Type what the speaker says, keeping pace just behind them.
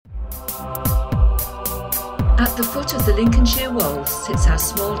the foot of the Lincolnshire Wolds sits our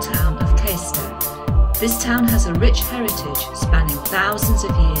small town of Caistor. This town has a rich heritage spanning thousands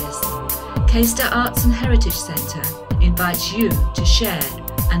of years. Caistor Arts and Heritage Centre invites you to share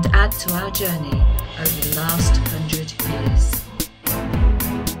and add to our journey over the last 100 years.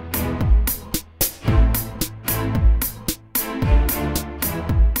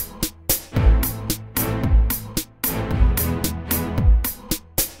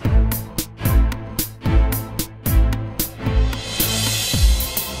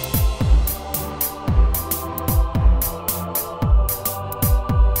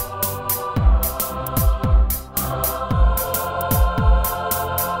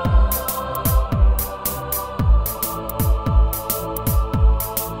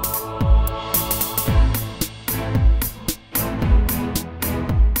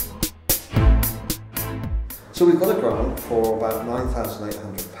 So we've got a grant for about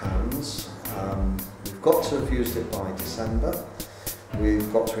 £9,800. We've got to have used it by December.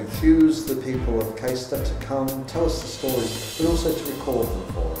 We've got to enthuse the people of Caistor to come, tell us the stories, but also to record them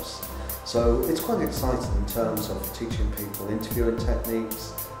for us. So it's quite exciting in terms of teaching people interviewing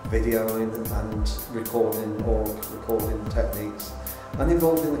techniques, videoing and recording oral recording techniques, and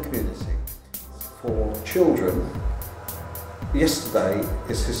involving the community. For children, yesterday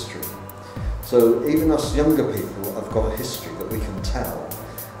is history. So even us younger people have got a history that we can tell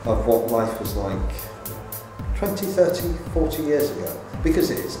of what life was like 20, 30, 40 years ago,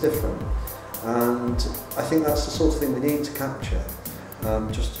 because it is different. And I think that's the sort of thing we need to capture,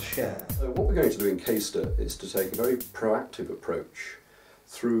 just to share. So what we're going to do in Caistor is to take a very proactive approach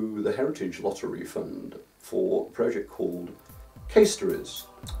through the Heritage Lottery Fund for a project called Caistories,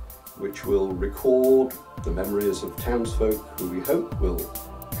 which will record the memories of townsfolk who we hope will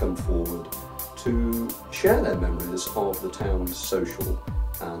come forward to share their memories of the town's social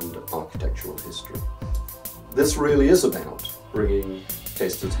and architectural history. This really is about bringing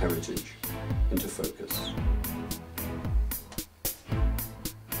Caistor's heritage into focus.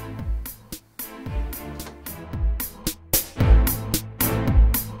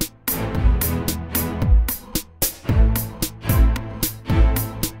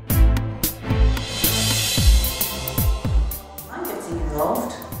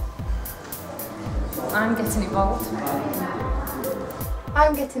 I'm getting involved.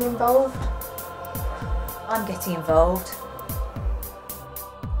 I'm getting involved. I'm getting involved.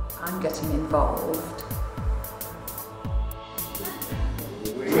 I'm getting involved.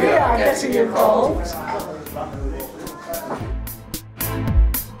 We are getting involved.